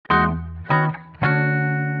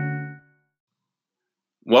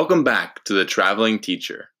Welcome back to The Traveling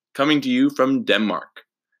Teacher, coming to you from Denmark.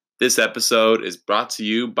 This episode is brought to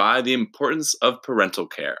you by the importance of parental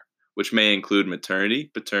care, which may include maternity,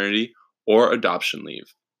 paternity, or adoption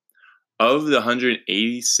leave. Of the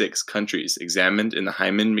 186 countries examined in the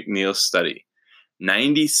Hyman McNeil study,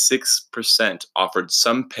 96% offered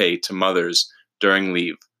some pay to mothers during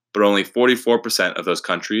leave, but only 44% of those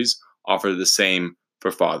countries offered the same for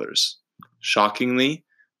fathers. Shockingly,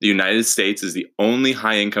 the United States is the only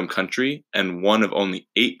high-income country and one of only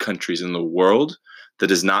 8 countries in the world that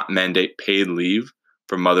does not mandate paid leave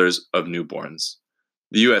for mothers of newborns.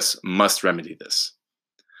 The U.S. must remedy this.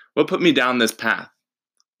 What put me down this path?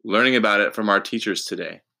 Learning about it from our teachers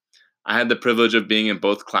today. I had the privilege of being in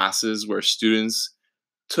both classes where students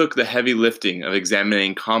took the heavy lifting of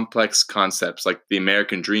examining complex concepts like the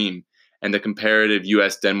American dream and the comparative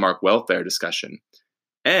U.S.-Denmark welfare discussion,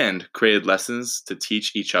 and created lessons to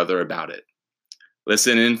teach each other about it.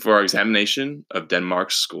 Listen in for our examination of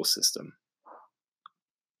Denmark's school system.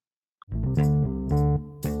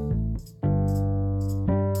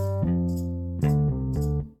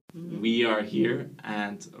 We are here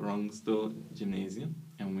at Rungsted Gymnasium,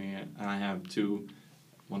 and I have two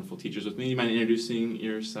wonderful teachers with me. Do you mind introducing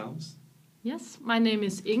yourselves? Yes, my name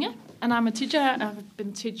is Inge, and I'm a teacher. I've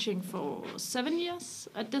been teaching for 7 years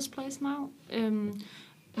at this place now.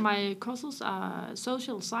 My courses are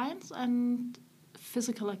social science and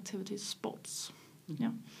physical activities, sports.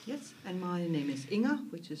 Yeah. Yes, and my name is Inger,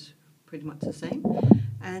 which is pretty much the same.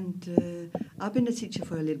 And I've been a teacher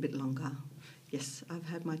for a little bit longer. Yes, I've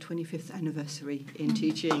had my 25th anniversary in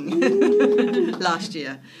teaching last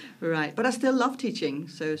year. Right, but I still love teaching,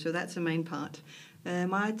 so that's the main part.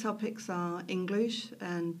 My topics are English,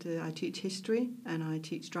 and I teach history, and I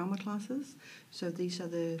teach drama classes. So these are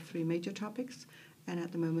the 3 major topics. And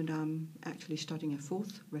at the moment, I'm actually studying a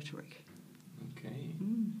 4th, rhetoric. Okay.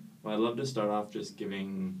 Well, I'd love to start off just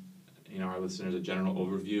giving our listeners a general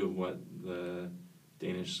overview of what the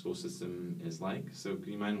Danish school system is like. So, could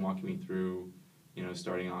you mind walking me through,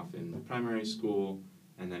 starting off in primary school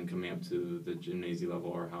and then coming up to the gymnasium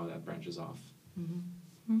level, or how that branches off?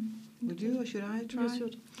 Mm-hmm. Would you, or should I try? You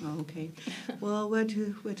should. Oh, okay. Well, where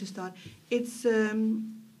to start? It's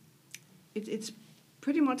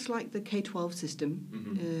pretty much like the K-12 system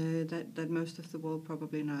that most of the world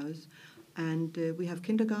probably knows. And we have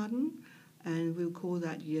kindergarten, and we'll call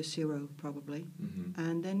that year 0 probably. Mm-hmm.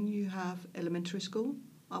 And then you have elementary school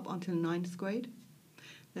up until 9th grade.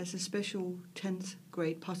 There's a special 10th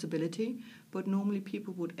grade possibility, but normally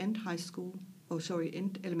people would end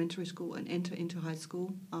elementary school and enter into high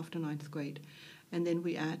school after 9th grade. And then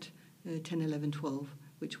we add 10, 11, 12,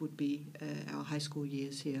 which would be our high school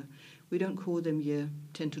years here. We don't call them year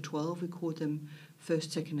 10 to 12. We call them 1st,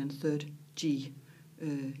 2nd, and 3rd G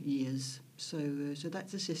years. So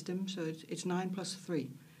that's the system. So it's 9 plus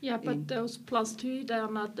 3. Yeah, but those plus 3, they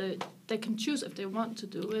are not. They can choose if they want to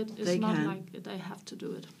do it. It's not like they have to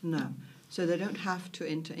do it. No. So they don't have to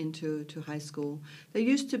enter into high school. There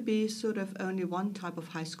used to be sort of only one type of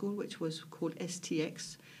high school, which was called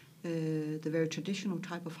STX, the very traditional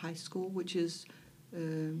type of high school, which is...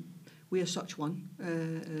 we are such one,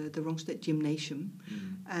 the Rungsted Gymnasium.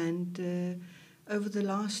 Mm. And over the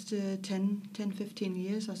last 10, 15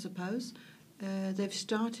 years, I suppose, they've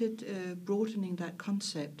started broadening that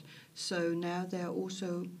concept. So now they're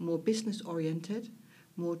also more business-oriented,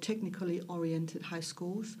 more technically oriented high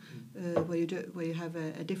schools, where you have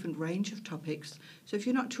a different range of topics. So if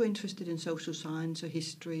you're not too interested in social science or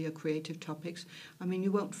history or creative topics, I mean,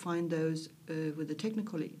 you won't find those with the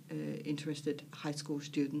technically interested high school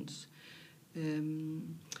students.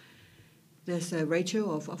 There's a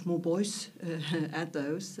ratio of more boys at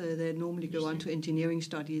those. They normally go on to engineering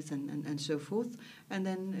studies and so forth. And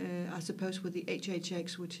then I suppose with the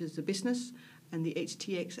HHX, which is the business, and the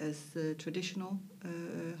HTX as the traditional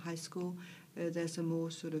high school, there's a more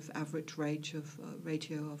sort of average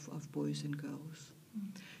ratio of boys and girls.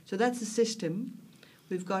 Mm. So that's the system.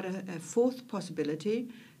 We've got a 4th possibility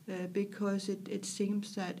because it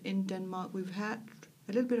seems that in Denmark we've had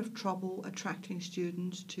a little bit of trouble attracting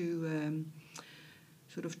students to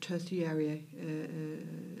sort of tertiary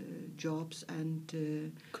jobs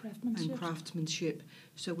and craftsmanship.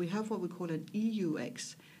 So we have what we call an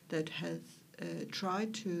EUX that has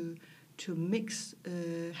tried to mix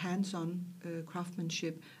hands-on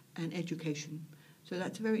craftsmanship and education. So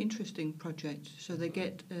that's a very interesting project. So they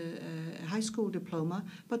get a high school diploma,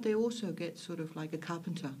 but they also get sort of like a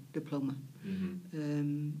carpenter diploma,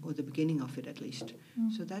 or the beginning of it at least.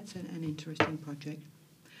 Mm. So that's an interesting project.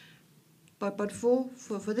 But for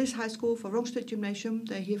this high school, for Rungsted Gymnasium,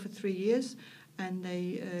 they're here for 3 years, and they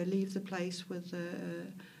leave the place with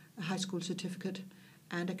a high school certificate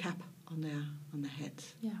and a cap on their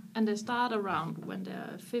heads. Yeah, and they start around when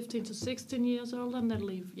they're 15 to 16 years old, and they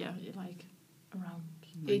leave, like around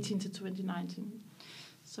 18 to 20, 19.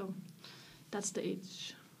 So that's the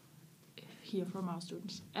age here from our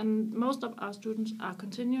students. And most of our students are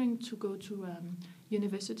continuing to go to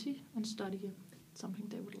university and study something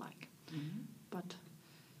they would like. Mm-hmm.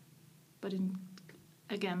 But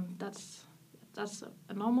again, that's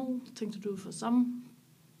a normal thing to do for some,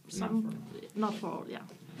 not for all, yeah.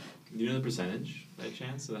 Do you know the percentage, by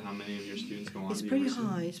chance, of how many of your students go on it's to pretty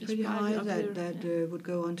university? high. It's pretty high that would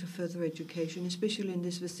go on to further education, especially in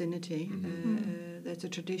this vicinity. Mm-hmm. There's a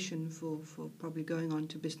tradition for probably going on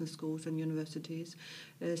to business schools and universities.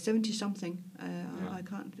 70-something. I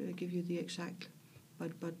can't give you the exact,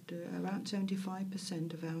 but around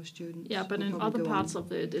 75% of our students. Yeah, but in other parts of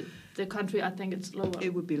the country, I think it's lower.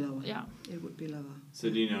 It would be lower. Yeah. It would be lower. So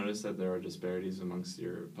do you notice that there are disparities amongst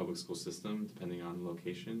your public school system depending on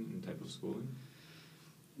location and type of schooling?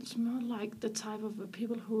 It's more like the type of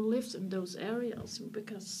people who lives in those areas,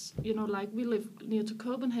 because, like we live near to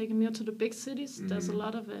Copenhagen, near to the big cities. Mm-hmm. There's a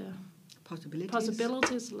lot of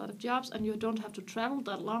possibilities, a lot of jobs, and you don't have to travel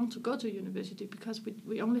that long to go to university, because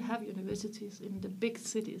we only have universities in the big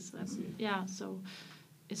cities. And yeah, so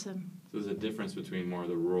it's a... So there's a difference between more of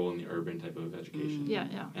the rural and the urban type of education. Yeah.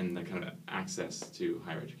 And the kind of access to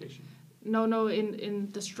higher education. No, in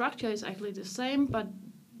the structure is actually the same, but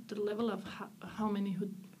the level of how many who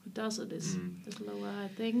does it is lower, I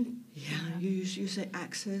think. Yeah, you say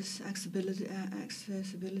accessibility.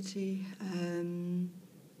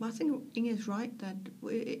 I think Inge is right that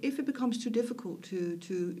if it becomes too difficult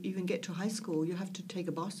to even get to high school, you have to take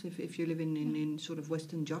a bus if you live in sort of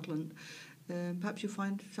Western Jutland. Perhaps you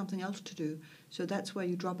find something else to do. So that's where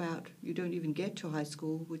you drop out. You don't even get to high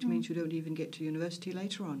school, which means you don't even get to university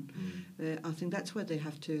later on. I think that's where they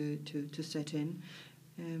have to set in.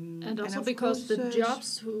 And also because the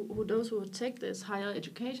jobs, who those who take this higher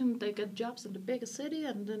education, they get jobs in the bigger city,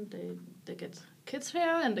 and then they get kids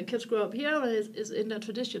here, and the kids grow up here, and it's in their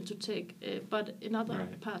tradition to take. But in other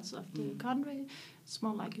parts of the country, it's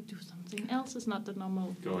more like you do something else. It's not the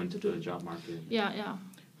normal go into the job market. Yeah.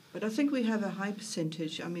 But I think we have a high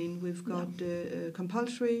percentage. I mean, we've got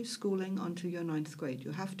compulsory schooling until your 9th grade.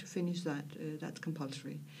 You have to finish that. That's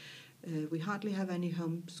compulsory. We hardly have any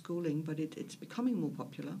homeschooling, but it's becoming more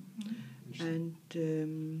popular, and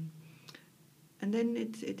then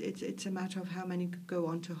it's a matter of how many go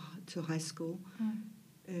on to high school.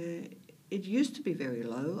 It used to be very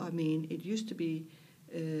low. I mean, it used to be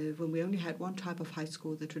when we only had one type of high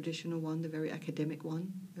school, the traditional one, the very academic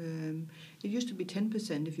one. It used to be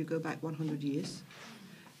 10% if you go back 100 years,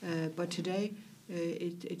 but today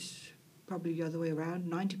it's probably the other way around.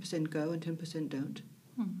 90% go and 10% don't.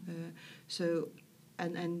 So,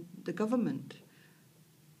 and the government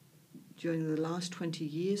during the last 20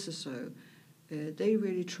 years or so, they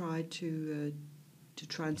really tried to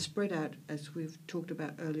try and spread out, as we've talked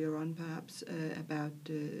about earlier on, perhaps about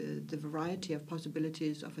the variety of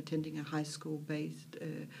possibilities of attending a high school-based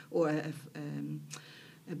or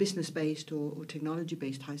a business-based or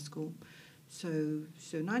technology-based high school. So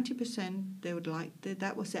 90% they would like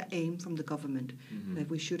that was their aim from the government, that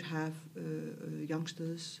we should have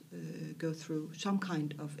youngsters go through some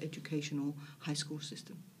kind of educational high school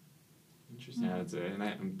system. Interesting, and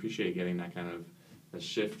I appreciate getting that kind of a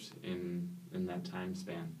shift in that time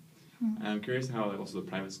span. I'm curious how also the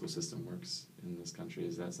private school system works in this country.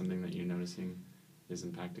 Is that something that you're noticing is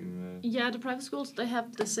impacting the? Yeah, the private schools, they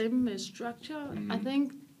have the same structure. I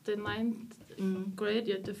think the 9th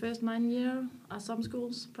grade, the first 9 years are some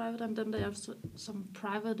schools private, and then they have some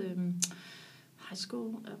private high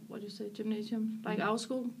school, gymnasium, like our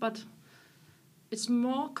school. But it's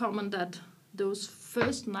more common that those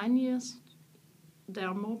first 9 years, there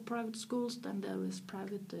are more private schools than there is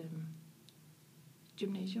private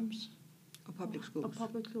gymnasiums. Or public schools. Or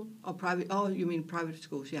public schools. Or private. Oh, you mean private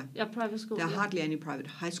schools? Yeah. Yeah, private schools. There are hardly any private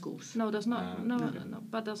high schools. No, there's not. No.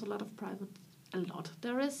 But there's a lot of private. A lot.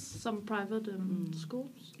 There is some private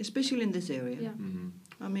schools, especially in this area. Yeah.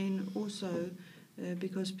 I mean, also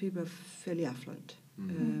because people are fairly affluent.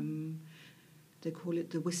 They call it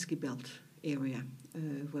the whiskey belt area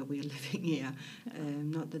where we are living here.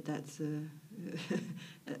 Not that that's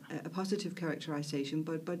a positive characterization,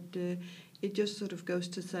 but it just sort of goes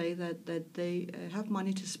to say that they have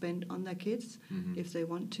money to spend on their kids if they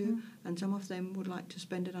want to, and some of them would like to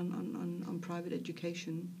spend it on private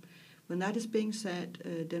education. When that is being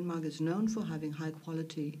said, Denmark is known for having high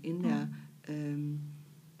quality in their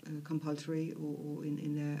compulsory or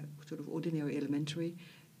in their sort of ordinary elementary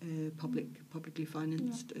publicly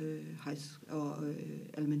financed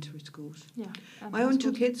elementary schools. Yeah. And My own two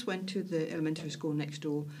schools. kids went to the elementary school next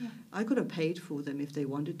door. Yeah. I could have paid for them if they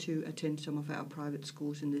wanted to attend some of our private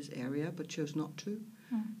schools in this area, but chose not to.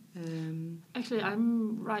 Actually,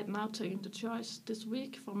 I'm right now taking the choice this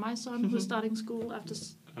week for my son who's starting school after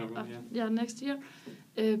next year.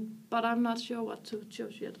 But I'm not sure what to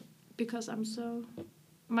choose yet because I'm so.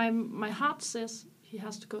 My heart says he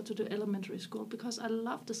has to go to the elementary school because I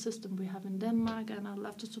love the system we have in Denmark and I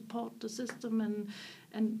love to support the system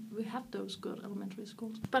and we have those good elementary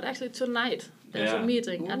schools. But actually tonight there's a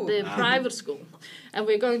meeting at the private school and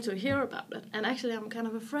we're going to hear about it. And actually I'm kind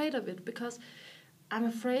of afraid of it because I'm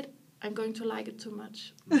afraid I'm going to like it too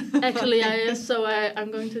much. Actually, I'm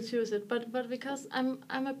going to choose it. But because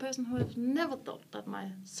I'm a person who has never thought that my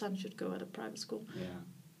son should go at a private school. Yeah.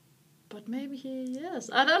 But maybe he is.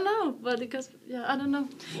 I don't know. But because I don't know.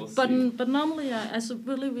 We'll but see. but normally I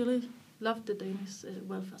really love the Danish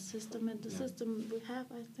welfare system and the system we have.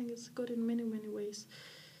 I think it's good in many ways.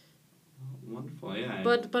 Wonderful. Yeah.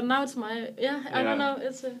 But now it's my I don't know.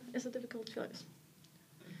 It's a difficult choice.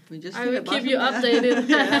 I will keep you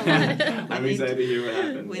updated. I'm excited to hear what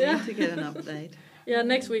happens. We need to get an update. Yeah,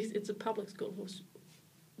 next week it's a public school who's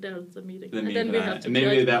there's the meeting. And then we have to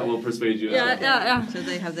maybe that will persuade you. Yeah. So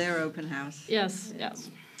they have their open house. Yes.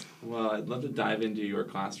 Well, I'd love to dive into your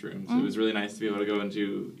classrooms. It was really nice to be able to go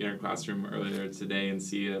into your classroom earlier today and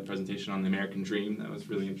see a presentation on the American Dream. That was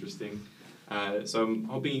really interesting. So I'm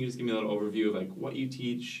hoping you can just give me a little overview of like what you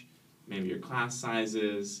teach, maybe your class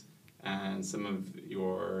sizes, and some of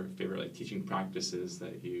your favorite like teaching practices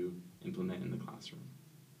that you implement in the classroom.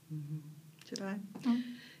 Should I?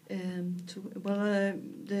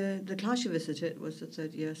 The class you visited was the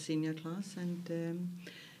third year senior class, and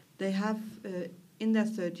they have in their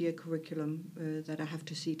third year curriculum that I have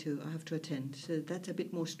to see to, I have to attend. So that's a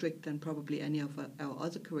bit more strict than probably any of our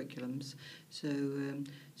other curriculums.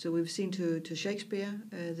 So we've seen to Shakespeare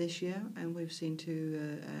this year, and we've seen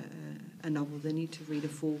to a novel. They need to read a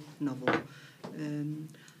full novel.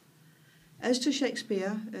 As to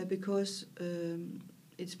Shakespeare, because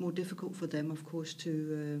it's more difficult for them, of course,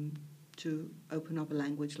 to open up a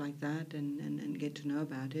language like that and get to know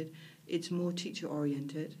about it. It's more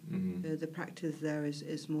teacher-oriented. The practice there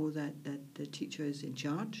is more that the teacher is in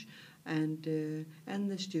charge, and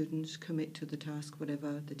the students commit to the task,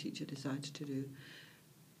 whatever the teacher decides to do.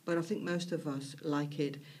 But I think most of us like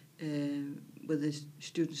it with the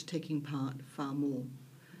students taking part far more,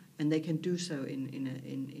 and they can do so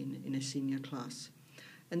in a senior class.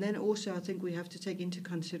 And then also I think we have to take into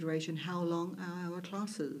consideration how long are our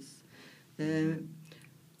classes.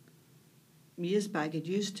 Years back it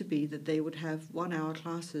used to be that they would have 1 hour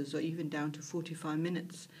classes or even down to 45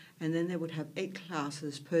 minutes, and then they would have 8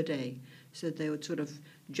 classes per day. So they would sort of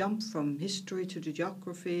jump from history to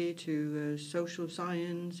geography to social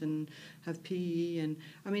science and have PE, and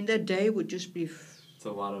I mean their day would just be it's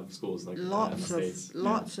a lot of schools like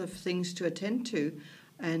lots of things to attend to,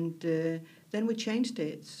 and then we changed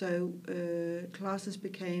it. So classes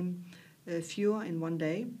became fewer in one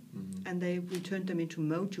day, and we turned them into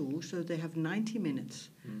modules, so they have 90 minutes,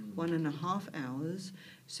 1.5 hours.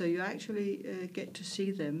 So you actually get to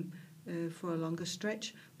see them for a longer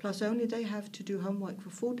stretch. Plus, only they have to do homework for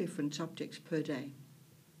 4 different subjects per day.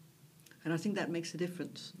 And I think that makes a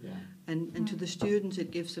difference. Yeah. And to the students,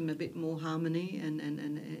 it gives them a bit more harmony, and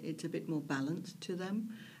it's a bit more balanced to them.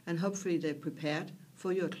 And hopefully they're prepared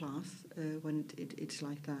for your class when it's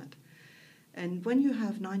like that. And when you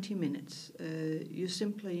have 90 minutes, you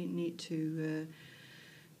simply need to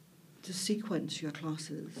sequence your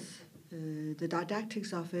classes. The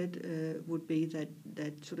didactics of it would be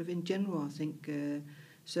that sort of in general, I think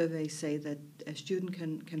surveys say that a student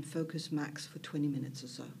can focus max for 20 minutes or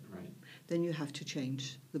so. Right. Then you have to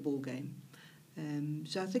change the ball game.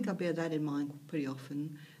 So I think I bear that in mind pretty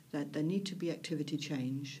often, that there need to be activity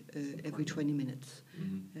change every 20 minutes.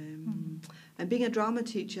 And being a drama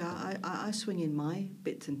teacher, I swing in my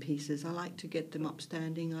bits and pieces. I like to get them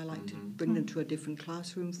upstanding. I like to bring them to a different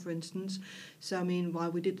classroom, for instance. So, I mean,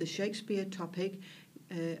 while we did the Shakespeare topic,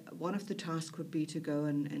 one of the tasks would be to go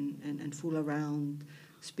and fool around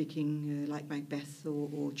speaking like Macbeth,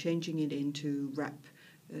 or changing it into rap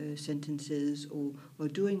sentences, or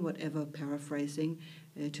doing whatever, paraphrasing,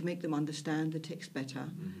 to make them understand the text better.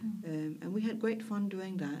 And we had great fun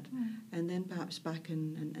doing that. And then perhaps back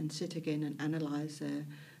and sit again and analyse a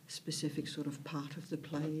specific sort of part of the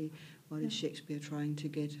play. What is Shakespeare trying to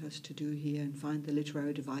get us to do here, and find the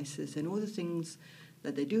literary devices and all the things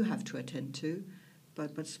that they do have to attend to,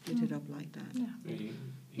 but split it up like that. Very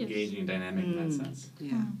engaging, dynamic in that sense.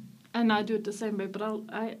 Yeah. And I do it the same way, but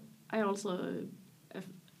I also,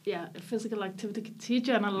 a physical activity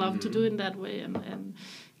teacher, and I love to do it in that way and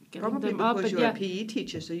getting Probably them up. because But you're a PE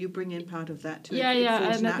teacher, so you bring in part of that too. It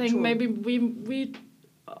falls and I think natural. maybe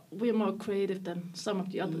we're more creative than some of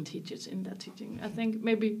the other teachers in their teaching. I think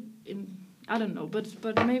maybe I don't know,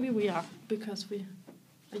 but maybe we are, because we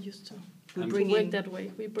are used to. We to bring work in that way.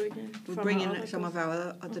 We bring in some of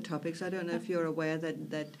our other topics. I don't know if you're aware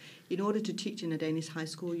that in order to teach in a Danish high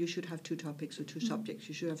school, you should have 2 topics or 2 subjects.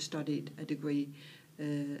 You should have studied a degree,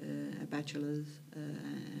 a bachelor's,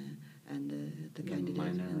 and the candidate,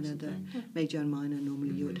 and the major and minor.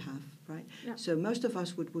 Normally, you would have, right? Yeah. So most of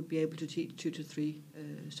us would be able to teach 2 to 3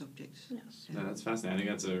 subjects. Yes. Yeah, that's fascinating. I think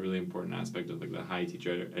that's a really important aspect of like the high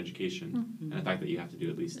teacher education, and the fact that you have to do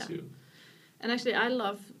at least 2. And actually, I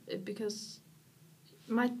love it because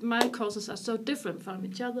my courses are so different from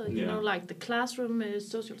each other. You know, like the classroom is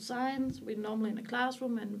social science. We're normally in a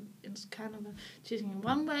classroom, and it's kind of teaching in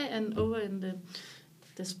one way, and over in the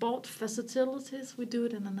sport facilities, we do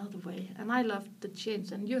it in another way. And I love the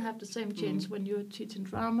change, and you have the same change when you're teaching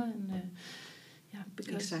drama, and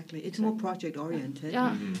because exactly, it's more project oriented.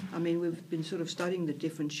 Yeah. I mean, we've been sort of studying the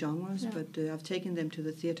different genres, but I've taken them to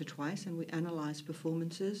the theatre twice, and we analyse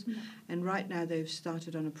performances. And right now they've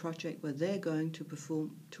started on a project where they're going to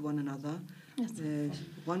perform to one another. Yes.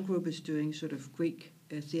 One group is doing sort of Greek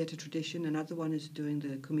theatre tradition, another one is doing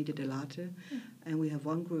the Commedia dell'arte, and we have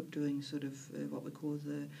one group doing sort of what we call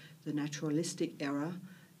the naturalistic era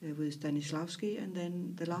with Stanislavski, and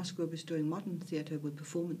then the last group is doing modern theatre with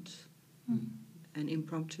performance and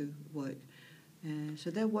impromptu work.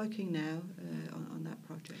 So they're working now on that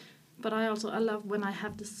project. But I love when I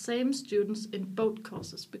have the same students in both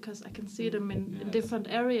courses, because I can see them in different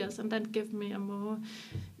areas, and that gives me a more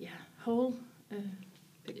whole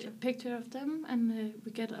picture of them, and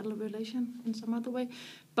we get a relation in some other way.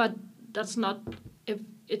 But that's not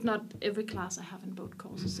it's not every class I have in both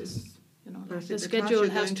courses. It's, you know, like the schedule class you're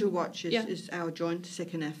has going to watch is, yeah. is our joint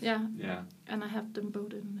second F. Yeah. Yeah. And I have them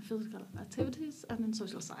both in physical activities and in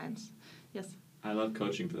social science. Yes. I love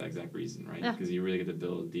coaching for that exact reason, right? Yeah. Because you really get to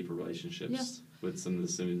build deeper relationships Yes. with some of the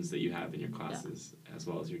students that you have in your classes, as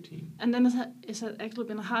well as your team. And then it's actually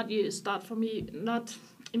been a hard year start for me, not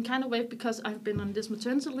in kind of way because I've been on this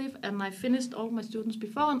maternity leave and I finished all my students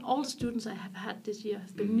before, and all the students I have had this year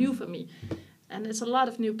have been new for me. And it's a lot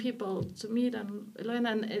of new people to meet and learn,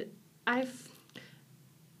 and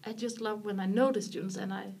I just love when I know the students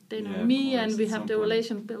and they know me, and we have the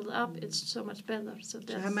relation built up. It's so much better. So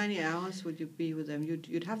how many hours would you be with them?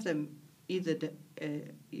 You'd have them either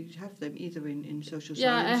in social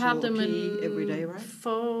science I have or them PE in every day, right?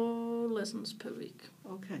 4 lessons per week.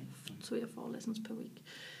 Okay. 3 or 4 lessons per week,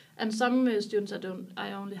 and some students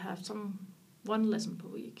I only have 1 lesson per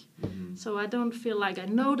week. So I don't feel like I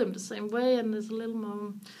know them the same way, and there's a little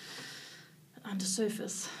more on the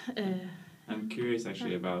surface. I'm curious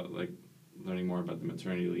actually about like learning more about the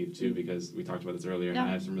maternity leave too, because we talked about this earlier, and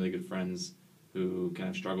I have some really good friends who kind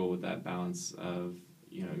of struggle with that balance of,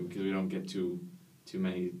 you know, because we don't get too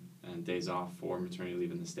many days off for maternity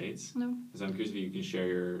leave in the States. No. So I'm curious if you can share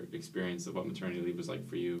your experience of what maternity leave was like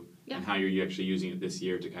for you, Yeah. and how you're actually using it this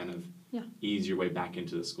year to kind of ease your way back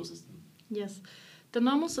into the school system. Yes. The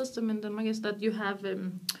normal system in Denmark is that you have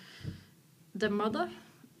the mother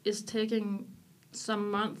is taking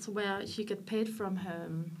some months where she get paid from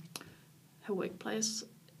her workplace.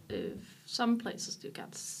 Some places you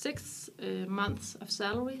get 6 months of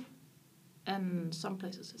salary, and some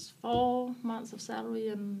places it's 4 months of salary,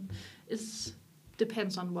 and it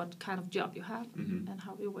depends on what kind of job you have and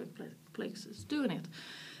how your workplace is doing it.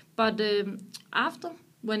 But after,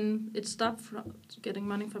 when it stopped from getting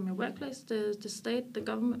money from your workplace, the state, the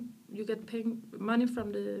government, you get paying money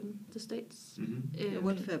from the states. A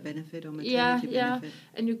welfare benefit or maternity benefit.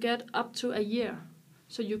 And you get up to a year,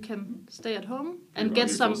 so you can stay at home and Your get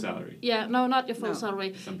some full salary. Yeah, no, not your full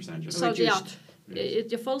salary. Some percentage of So reduced.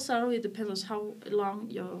 Your full salary depends on how long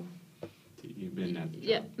you've been at the job.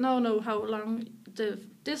 Yeah, no, how long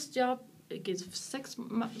this job it gives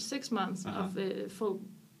 6 months of full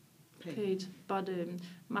paid, but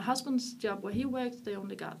my husband's job where he works, they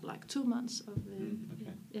only got like 2 months of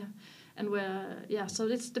and so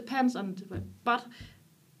it depends on the work. But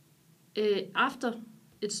after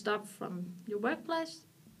it stopped from your workplace,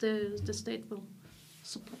 the state will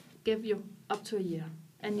give you up to a year,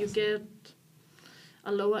 and you get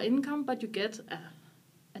a lower income, but you get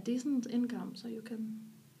a decent income, so you can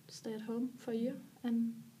stay at home for a year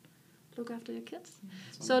and look after your kids.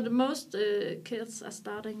 So the most kids are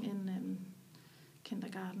starting in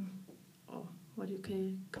kindergarten, or what you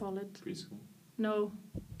can call it. Preschool. No,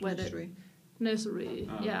 nursery,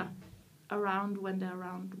 around when they're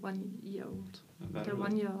around 1 year old. They're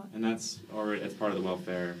 1 year old. And that's already as part of the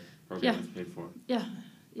welfare program that's paid for. Yeah. By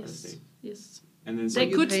the Yes. state. Yes. And then They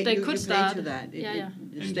You could pay, you start. pay to that. Yeah.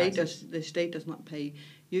 The state does not pay.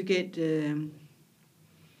 You get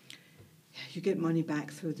money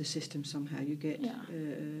back through the system somehow. You get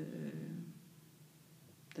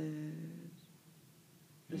the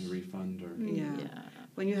refund or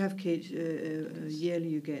when you have kids yearly,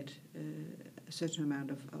 you get a certain amount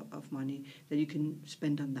of money that you can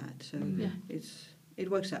spend on that. So it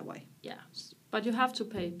works that way. Yeah, but you have to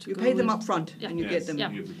pay to. You go pay them in. up front, and you get them. Yeah.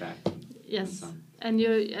 You give it back. Yes, and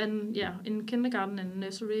in kindergarten and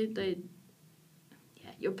nursery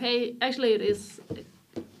you pay. Actually, it is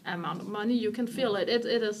amount of money. You can feel it. It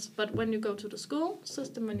is. But when you go to the school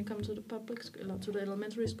system, when you come to the public school or to the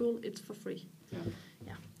elementary school, it's for free.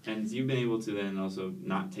 Yeah. And you've been able to then also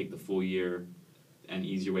not take the full year and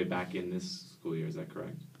ease your way back in this school year. Is that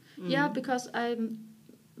correct? Yeah, because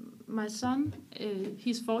my son,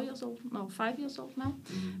 he's 5 years old now.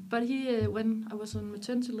 But he, when I was on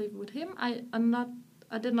maternity leave with him, I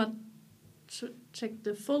did not take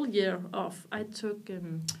the full year off. I took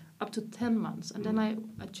up to 10 months, and then I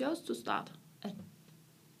chose to start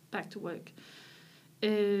back to work.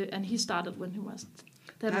 And he started when he was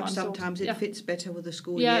 10 Perhaps months old. sometimes it fits better with the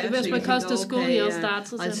school year. year. Yeah, it was so because the school year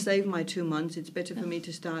starts. I'll save my 2 months. It's better for me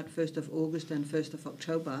to start 1st of August than 1st of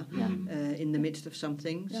October in the midst of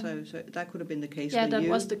something. Yeah. So that could have been the case Yeah, for that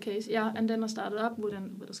you. was the case. Yeah, and then I started up with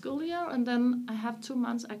a school year, and then I have 2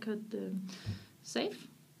 months I could save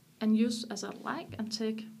and use as I like and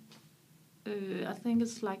take. I think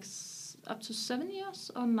it's like up to 7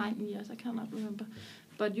 years or 9 years. I cannot remember,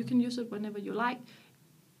 but you can use it whenever you like.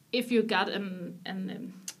 If you got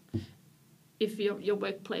if your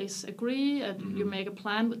workplace agree and you make a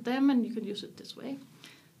plan with them, and you can use it this way.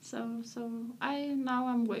 So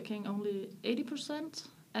I'm working only 80%,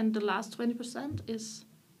 and the last 20% is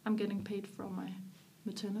I'm getting paid from my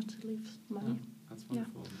maternity leave money. That's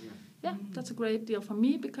wonderful. Yeah, that's a great deal for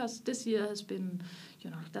me, because this year has been,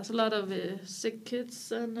 there's a lot of sick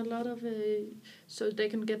kids and a lot of, so they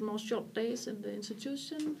can get more short days in the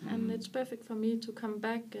institution, and it's perfect for me to come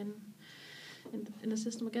back and in the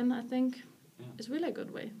system again. I think it's really a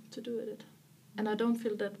good way to do it. And I don't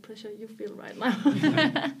feel that pressure you feel right now.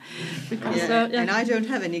 Because, and I don't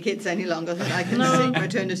have any kids any longer that I can take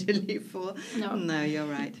maternity leave for. No, you're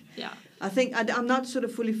right. Yeah. I think I'm not sort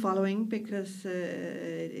of fully following, because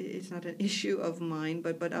it's not an issue of mine,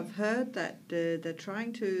 but I've heard that they're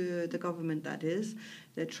trying to, the government that is,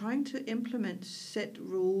 they're trying to implement set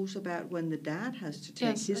rules about when the dad has to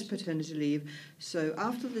take his paternity leave. So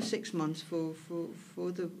after the 6 months for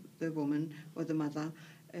the woman or the mother,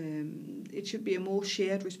 it should be a more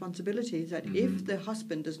shared responsibility, that if the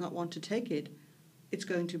husband does not want to take it, it's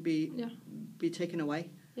going to be taken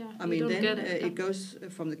away. Yeah, I mean, then it goes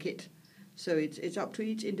from the kid. So it's up to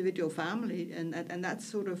each individual family, and that's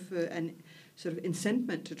sort of an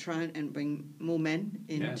incentive to try and bring more men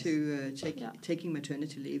into taking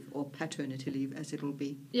maternity leave or paternity leave, as it will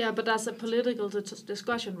be. Yeah, but that's a political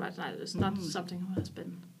discussion right now. It's not something who has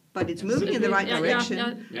been. But it's moving in the right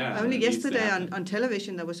direction. Yeah, only yesterday on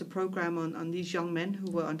television there was a program on these young men who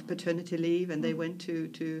were on paternity leave, and they went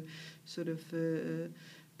to sort of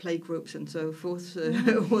play groups and so forth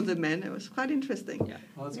with the men. It was quite interesting. Yeah.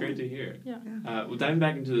 Well, that's great to hear. Yeah. Well, diving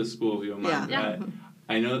back into the school, if you don't mind. Yeah.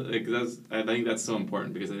 I know I think that's so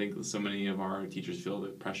important, because I think so many of our teachers feel the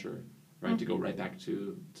pressure, right, to go right back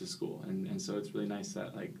to school, and so it's really nice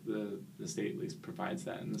that the state at least provides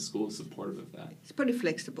that, and the school is supportive of that. It's pretty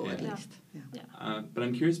flexible at least. Yeah. But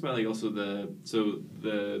I'm curious about also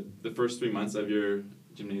the first 3 months of your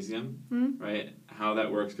gymnasium, right? How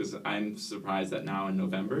that works, because I'm surprised that now in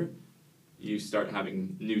November you start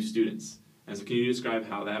having new students, and so can you describe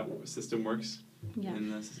how that system works? Yeah,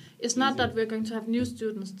 in this it's not that we're going to have new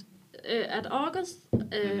students at August.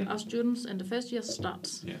 Our students in the first year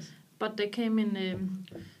starts. Yes. But they came in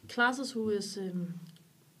classes who is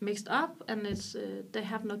mixed up, and it's they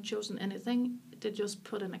have not chosen anything. They just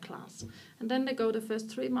put in a class, and then they go the first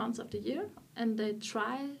 3 months of the year, and they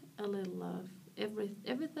try a little of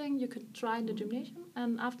everything you could try in the gymnasium.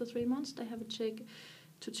 And after 3 months, they have to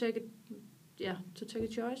take a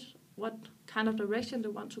choice what kind of direction they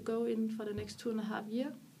want to go in for the next 2.5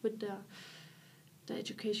 years with the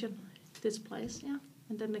education this place. Yeah,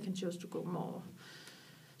 and then they can choose to go more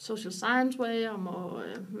social science way, or more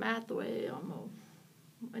math way, or more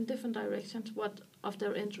in different directions, what of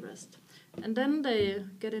their interest. And then they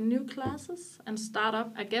get in new classes and start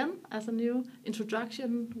up again as a new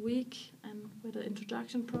introduction week, and with an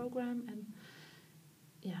introduction program,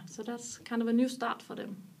 Yeah, so that's kind of a new start for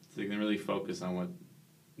them. So they can really focus on what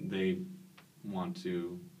they want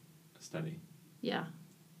to study. Yeah.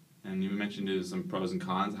 And you mentioned there's some pros and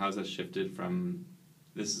cons. How's that shifted from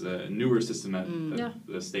this is a newer system that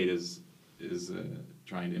the state is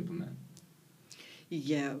trying to implement?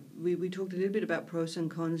 Yeah, we talked a little bit about pros and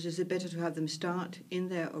cons. Is it better to have them start in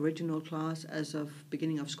their original class as of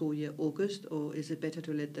beginning of school year August, or is it better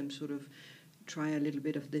to let them sort of try a little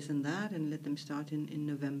bit of this and that and let them start in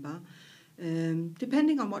November?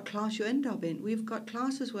 Depending on what class you end up in. We've got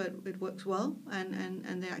classes where it works well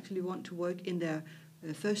and they actually want to work in their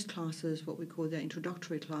first classes, what we call their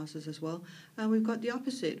introductory classes as well. And we've got the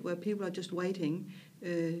opposite, where people are just waiting,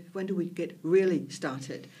 when do we get really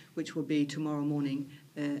started, which will be tomorrow morning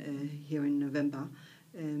here in November.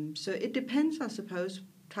 So it depends, I suppose,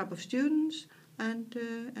 type of students and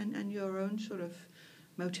your own sort of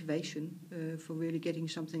motivation for really getting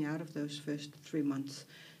something out of those first 3 months.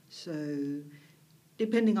 So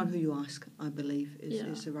depending on who you ask, I believe,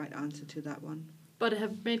 is the right answer to that one. But I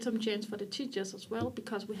have made some change for the teachers as well,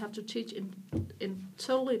 because we have to teach in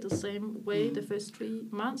totally the same way the first 3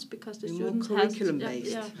 months, because the students more curriculum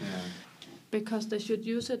based. Because they should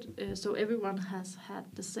use it so everyone has had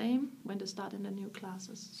the same when they start in the new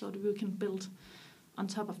classes, so that we can build on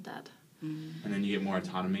top of that. And then you get more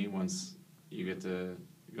autonomy once you get to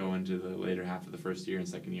go into the later half of the first year and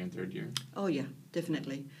second year and third year. Oh yeah,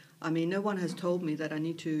 definitely. I mean, no one has told me that I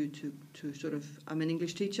need to sort of, I'm an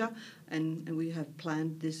English teacher, and we have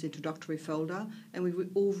planned this introductory folder, and we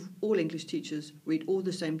all English teachers read all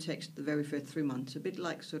the same text the very first 3 months, a bit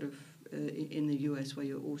like sort of in the US, where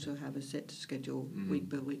you also have a set schedule week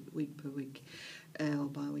per week, or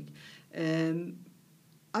by week.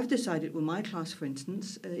 I've decided with my class, for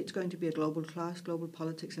instance, it's going to be a global class, global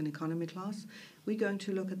politics and economy class. We're going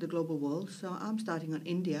to look at the global world, so I'm starting on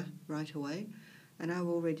India right away. And I've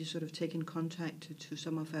already sort of taken contact to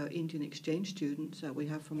some of our Indian exchange students that we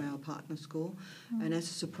have from our partner school. And as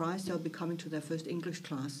a surprise, they'll be coming to their first English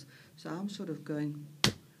class. So I'm sort of going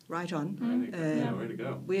right on. Way to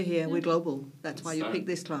go. We're here, we're global. That's why you picked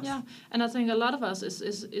this class. Yeah, and I think a lot of us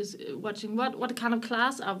is watching what kind of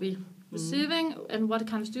class are we receiving and what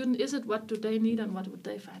kind of student is it, what do they need and what would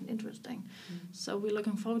they find interesting. So we're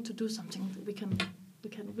looking forward to do something that we can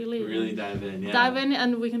really dive in. Yeah. Dive in,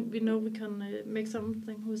 and we can make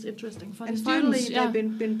something who's interesting for the students. And finally,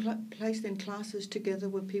 they've been placed in classes together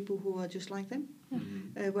with people who are just like them.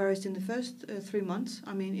 Whereas in the first 3 months,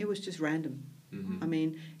 I mean, it was just random. I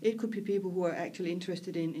mean, it could be people who are actually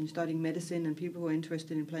interested in studying medicine and people who are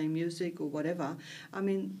interested in playing music or whatever. I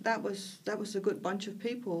mean, that was a good bunch of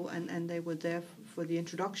people, and they were there for the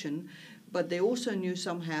introduction. But they also knew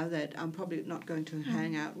somehow that I'm probably not going to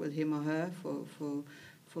hang out with him or her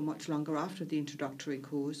for much longer after the introductory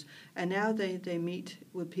course. And now they meet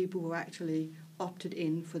with people who actually opted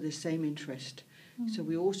in for the same interest. So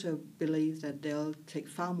we also believe that they'll take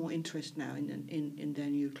far more interest now in their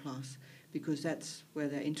new class, because that's where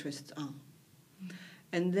their interests are.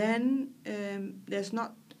 And then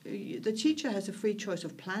the teacher has a free choice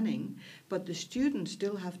of planning, but the students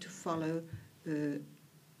still have to follow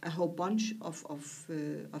a whole bunch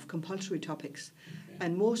of compulsory topics,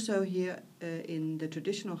 and more so here in the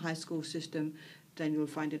traditional high school system than you'll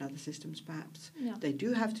find in other systems perhaps. Yeah. They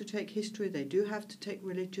do have to take history, they do have to take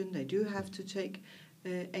religion, they do have to take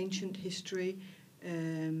ancient history,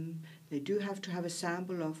 they do have to have a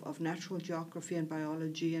sample of natural geography and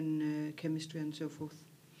biology and chemistry and so forth.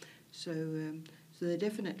 So they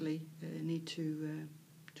definitely need to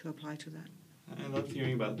apply to that. I love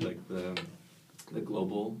hearing about like the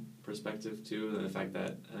global perspective too, and the fact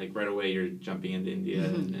that like right away you're jumping into India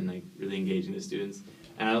and like really engaging the students.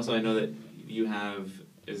 And I know that you have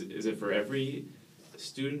is it for every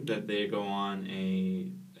student that they go on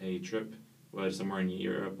a trip, whether somewhere in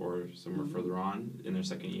Europe or somewhere further on in their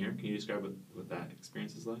second year? Can you describe what that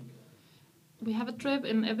experience is like? We have a trip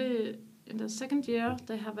in the second year.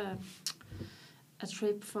 They have a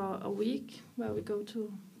trip for a week where we go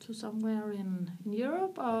to somewhere in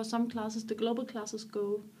Europe, or some classes, the global classes,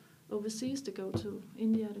 go overseas. They go to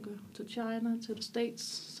India, they go to China, to the States,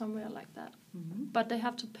 somewhere like that. But they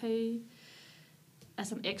have to pay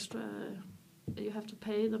as an extra. You have to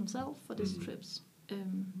pay themselves for these trips.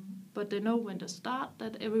 But they know when they start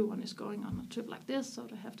that everyone is going on a trip like this, so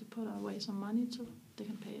they have to put away some money so they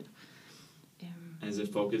can pay it. And is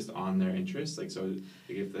it focused on their interests? Like, so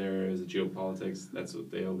if there is a geopolitics, that's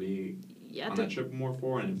what they'll be on that trip more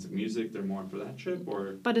for, and if it's music, they're more for that trip,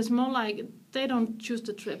 or? But it's more like they don't choose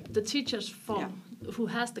the trip. The teachers who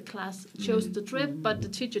has the class chose the trip, but the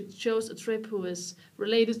teacher chose a trip who is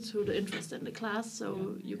related to the interest in the class.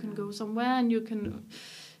 So you can go somewhere and you can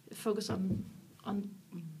focus on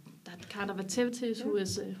that kind of activities. Who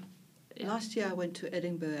is Last year I went to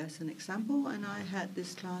Edinburgh as an example, and I had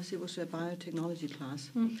this class. It was a biotechnology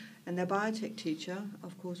class, and the biotech teacher,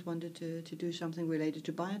 of course, wanted to do something related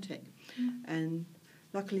to biotech. And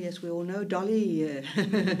luckily, as we all know, Dolly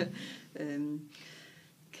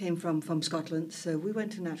came from Scotland, so we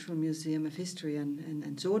went to Natural Museum of History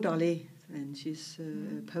and saw Dolly, and she's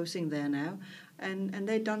posing there now. And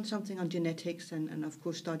they'd done something on genetics and of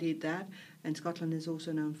course studied that. And Scotland is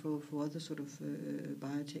also known for other sort of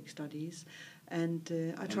biotech studies. And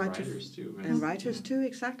I tried to... writers too. And writers too,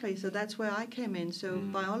 exactly. So that's where I came in. So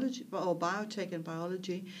biology, or biotech and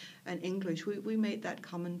biology and English, we made that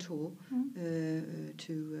common tour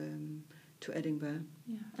to Edinburgh.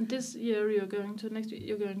 Yeah. And this year next year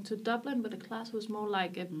you're going to Dublin with a class who's more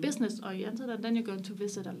like a business oriented, and then you're going to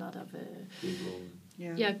visit a lot of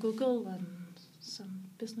Google and some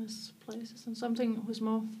business places and something who's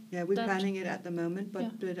more... Yeah, we're planning it at the moment,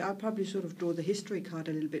 but I'll probably sort of draw the history card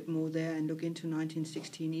a little bit more there and look into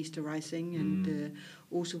 1916 Easter Rising, and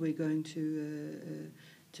also we're going to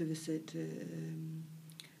visit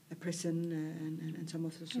a prison and some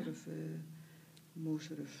of the sort of more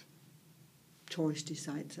sort of touristy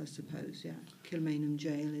sites, I suppose. Yeah, Kilmainham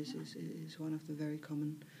Jail is one of the very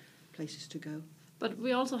common places to go. But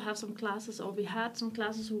we also have some classes, or we had some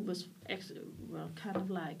classes who was kind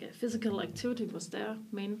of like a physical activity was their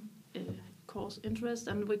main course interest,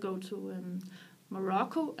 and we go to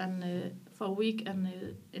Morocco and for a week and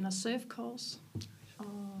in a surf course.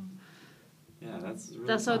 Yeah, that's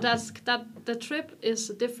really so fun. the trip is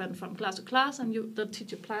different from class to class, and the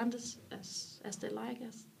teacher planned it as they like,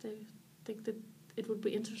 as they think that it would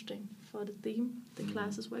be interesting for the theme the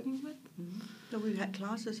class is working with. So we've had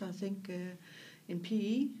classes, I think, in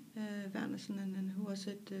PE, Wernersen and who was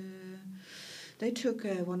it? They took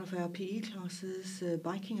one of our PE classes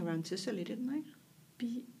biking around Sicily, didn't they?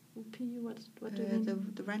 PE, what do you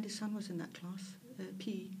mean? The Randy Sun was in that class,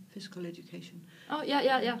 PE, physical education. Oh,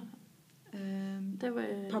 yeah. They were...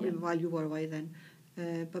 Probably while you were away then.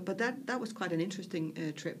 But that was quite an interesting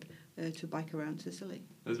trip to bike around Sicily.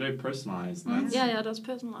 It was very personalized. Yeah, that's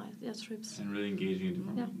personalized. Yeah, trips. And really engaging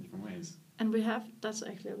in different ways. And that's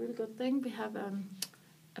actually a really good thing. We have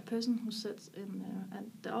a person who sits in at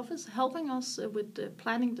the office helping us with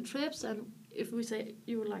planning the trips. And if we say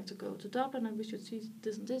you would like to go to Dublin and we should see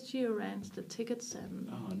this and this, she arranges the tickets and...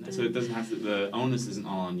 So it doesn't have to... The onus isn't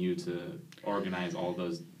all on you to organize all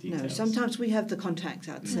those details. No, sometimes we have the contacts,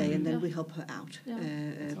 I'd say, and then we help her out.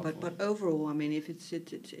 But overall, I mean, if it's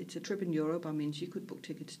a trip in Europe, I mean, she could book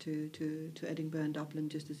tickets to Edinburgh and Dublin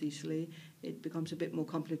just as easily. It becomes a bit more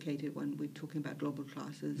complicated when we're talking about global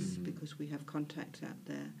classes because we have contacts out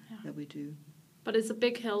there that we do. But it's a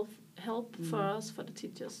big help for us, for the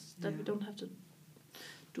teachers, that we don't have to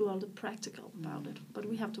do all the practical about it. But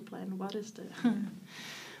we have to plan what is the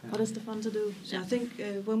fun to do. So I think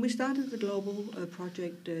when we started the global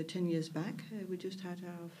project 10 years back, we just had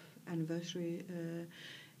our anniversary.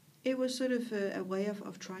 It was sort of a way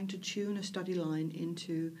of trying to tune a study line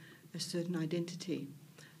into a certain identity.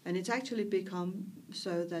 And it's actually become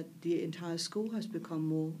so that the entire school has become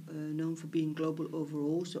more known for being global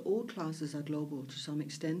overall. So all classes are global to some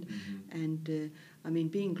extent. And I mean,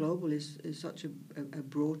 being global is such a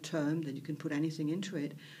broad term that you can put anything into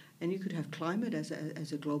it. And you could have climate as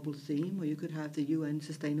a global theme, or you could have the UN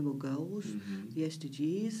Sustainable Goals, the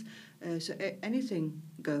SDGs. So anything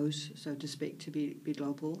goes, so to speak, to be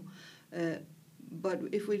global. But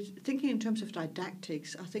if we're thinking in terms of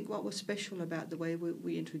didactics, I think what was special about the way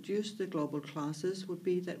we introduced the global classes would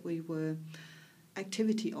be that we were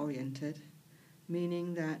activity-oriented,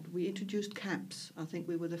 meaning that we introduced camps. I think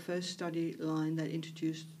we were the first study line that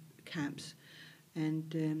introduced camps.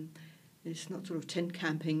 And it's not sort of tent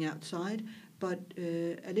camping outside, but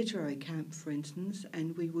a literary camp, for instance,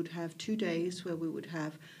 and we would have 2 days where we would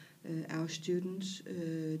have our students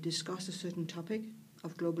discuss a certain topic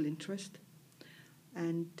of global interest.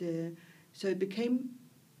 And so it became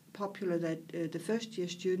popular that the first-year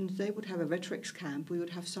students, they would have a rhetorics camp. We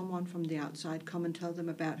would have someone from the outside come and tell them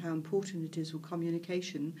about how important it is for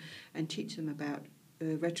communication and teach them about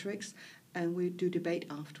rhetorics, and we'd do debate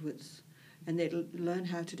afterwards. And they'd learn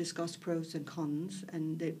how to discuss pros and cons,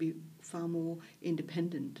 and they'd be far more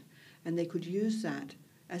independent. And they could use that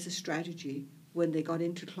as a strategy when they got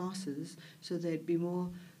into classes, so they'd be more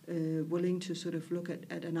willing to sort of look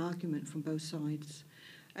at an argument from both sides.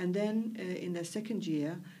 And then in their second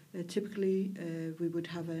year, Typically, we would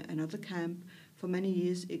have another camp. For many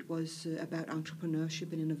years, it was about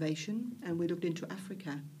entrepreneurship and innovation, and we looked into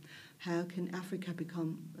Africa. How can Africa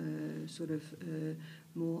become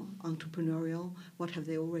more entrepreneurial? What have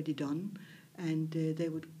they already done? And they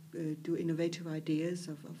would do innovative ideas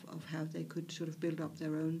of how they could sort of build up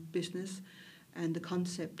their own business, and the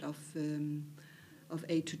concept of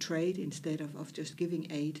aid to trade instead of just giving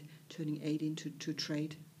aid, turning aid into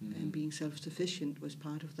trade and being self-sufficient was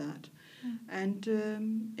part of that. And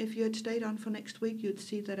if you had stayed on for next week, you'd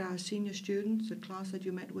see that our senior students, the class that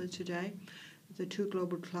you met with today, the 2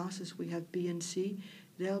 global classes, we have B and C,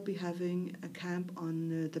 they'll be having a camp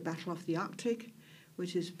on the Battle of the Arctic,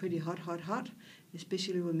 which is pretty hot,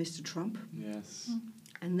 especially with Mr. Trump. Yes.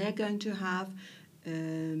 And they're going to have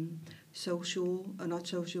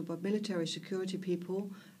military security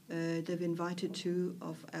people. They've invited 2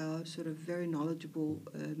 of our sort of very knowledgeable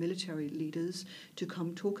military leaders to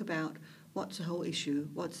come talk about what's the whole issue,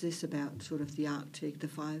 what's this about sort of the Arctic,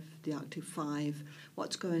 the Arctic 5,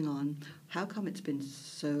 what's going on, how come it's been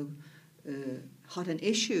so hot an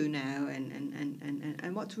issue now,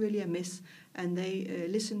 and what's really amiss. And they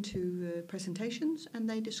listen to presentations and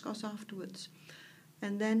they discuss afterwards.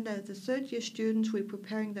 And then the third-year students, we're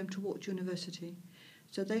preparing them towards university.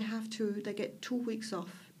 So they get 2 weeks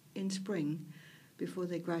off in spring before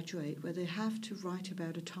they graduate, where they have to write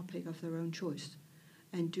about a topic of their own choice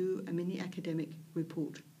and do a mini academic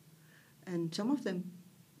report. And some of them,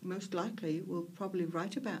 most likely, will probably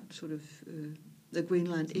write about sort of the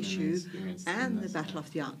Greenland issue and the Battle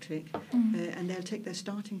of the Arctic, and they'll take their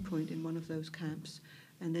starting point in one of those camps,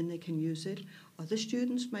 and then they can use it. Other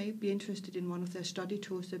students may be interested in one of their study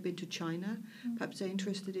tours. They've been to China. Perhaps they're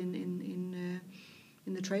interested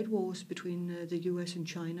in the trade wars between the US and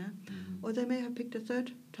China. Or they may have picked a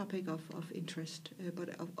third topic of interest, but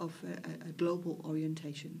of a global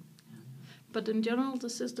orientation. But in general, the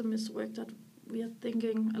system is work that we are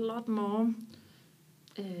thinking a lot more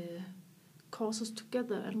courses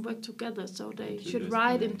together and work together. So they should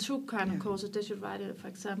write in 2 kind of courses. They should write, for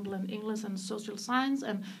example, in English and social science,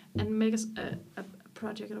 and make a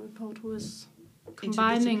project, a report who is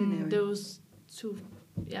combining those 2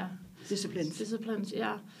 disciplines.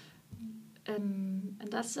 And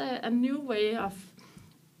that's a new way of,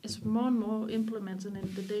 it's more and more implemented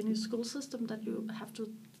in the Danish school system, that you have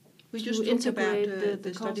to We just talked about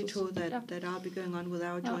the study courses. tour that I'll be going on with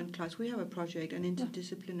our joint class. We have a project, an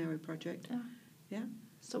interdisciplinary project.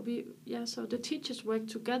 So the teachers work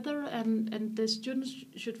together, and the students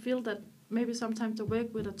should feel that maybe sometimes they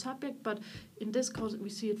work with a topic, but in this course we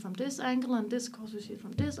see it from this angle, and this course we see it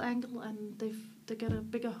from this angle, and they get a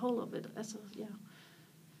bigger hold of it.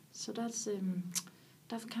 So that's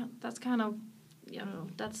kind of,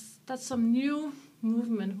 that's some new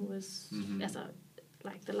movement who is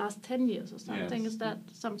like the last 10 years or something. Is that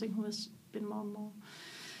something who has been more and more?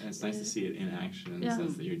 And it's nice to see it in action in the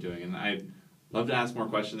sense that you're doing. And I'd love to ask more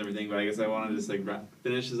questions and everything, but I guess I want to just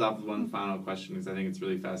finish this off with one final question, because I think it's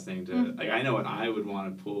really fascinating to I know what I would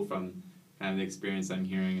want to pull from kind of the experience I'm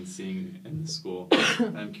hearing and seeing in the school.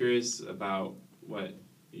 I'm curious about what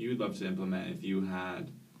you'd love to implement if you had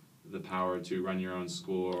the power to run your own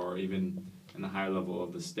school, or even in the higher level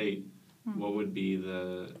of the state. What would be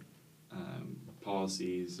the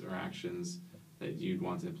policies or actions that you'd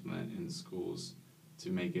want to implement in schools to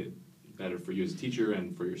make it better for you as a teacher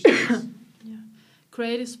and for your students?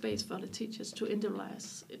 Create a space for the teachers to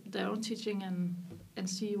individualize their own teaching and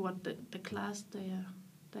see what the class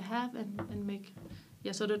they have, and make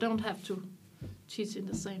so they don't have to teach in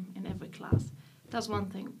the same in every class. That's one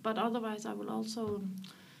thing. But otherwise, I will also,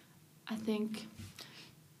 I think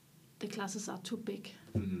the classes are too big.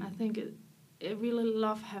 I think I really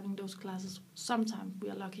love having those classes. Sometimes we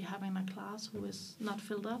are lucky having a class who is not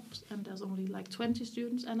filled up, and there's only like 20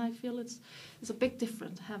 students, and I feel it's a big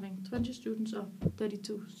difference having 20 students or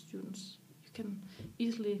 32 students. You can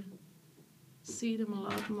easily see them a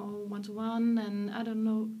lot more one-to-one, and I don't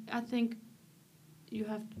know, I think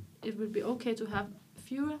it would be okay to have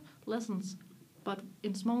fewer lessons, but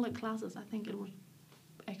in smaller classes, I think it would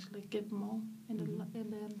actually give more in the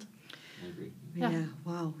end. I agree. Yeah.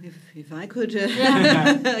 Wow. If I could,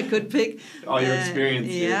 I could pick all your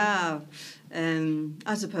experience.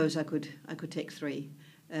 I suppose I could take 3.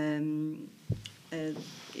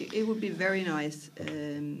 It would be very nice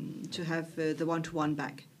to have the one-to-one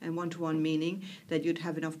back, and one-to-one meaning that you'd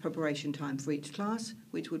have enough preparation time for each class,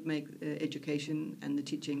 which would make education and the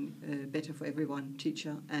teaching better for everyone,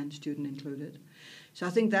 teacher and student included. So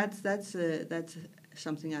I think that's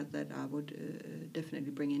something that I would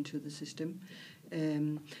definitely bring into the system.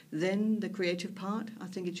 Then the creative part, I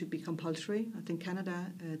think it should be compulsory. I think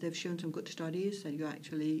Canada, they've shown some good studies that you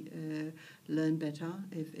actually learn better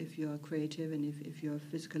if you're creative and if you're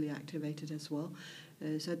physically activated as well.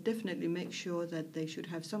 So definitely make sure that they should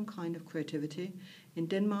have some kind of creativity. In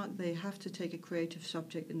Denmark, they have to take a creative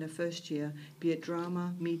subject in their first year, be it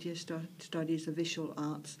drama, media studies, or visual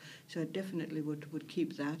arts. So I definitely would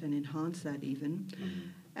keep that and enhance that even. Mm-hmm.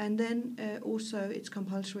 And then also it's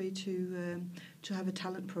compulsory to have a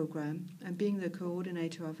talent program. And being the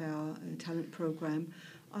coordinator of our talent program,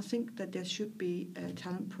 I think that there should be a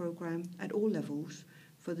talent program at all levels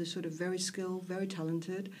for the sort of very skilled, very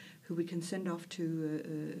talented, who we can send off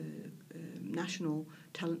to national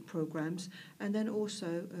talent programs. And then also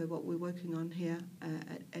what we're working on here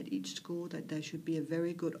at each school, that there should be a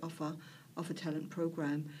very good offer of a talent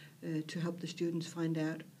program to help the students find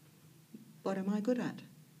out, what am I good at?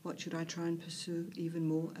 What should I try and pursue even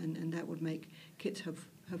more? And that would make kids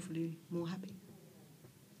hopefully more happy.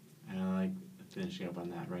 And I like finishing up on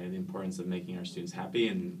that, right? The importance of making our students happy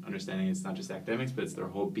and understanding it's not just academics, but it's their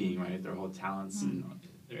whole being, right? Their whole talents and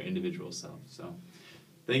their individual self. So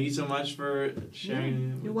thank you so much for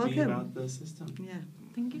sharing with me about the system. Yeah.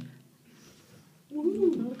 Thank you.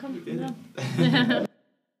 Woo! Welcome. We did it.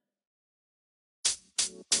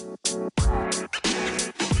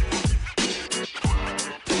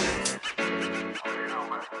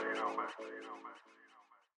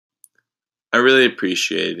 I really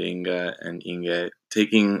appreciate Inga and Inge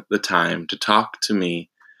taking the time to talk to me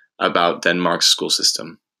about Denmark's school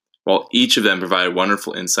system. While each of them provided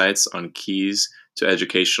wonderful insights on keys to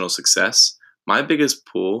educational success, my biggest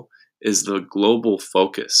pull is the global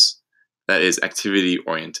focus that is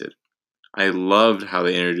activity-oriented. I loved how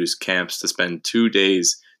they introduced camps to spend 2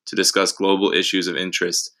 days to discuss global issues of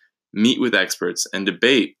interest, meet with experts, and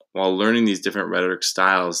debate while learning these different rhetoric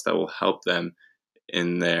styles that will help them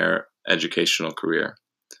in their educational career.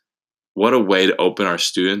 What a way to open our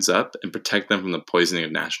students up and protect them from the poisoning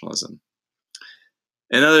of nationalism.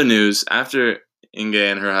 In other news, after Inge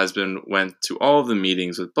and her husband went to all of the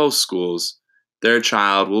meetings with both schools, their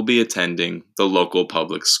child will be attending the local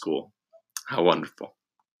public school. How wonderful.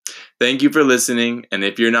 Thank you for listening, and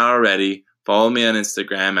if you're not already, follow me on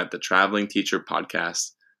Instagram at the Traveling Teacher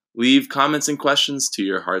Podcast. Leave comments and questions to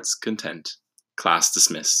your heart's content. Class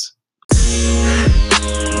dismissed.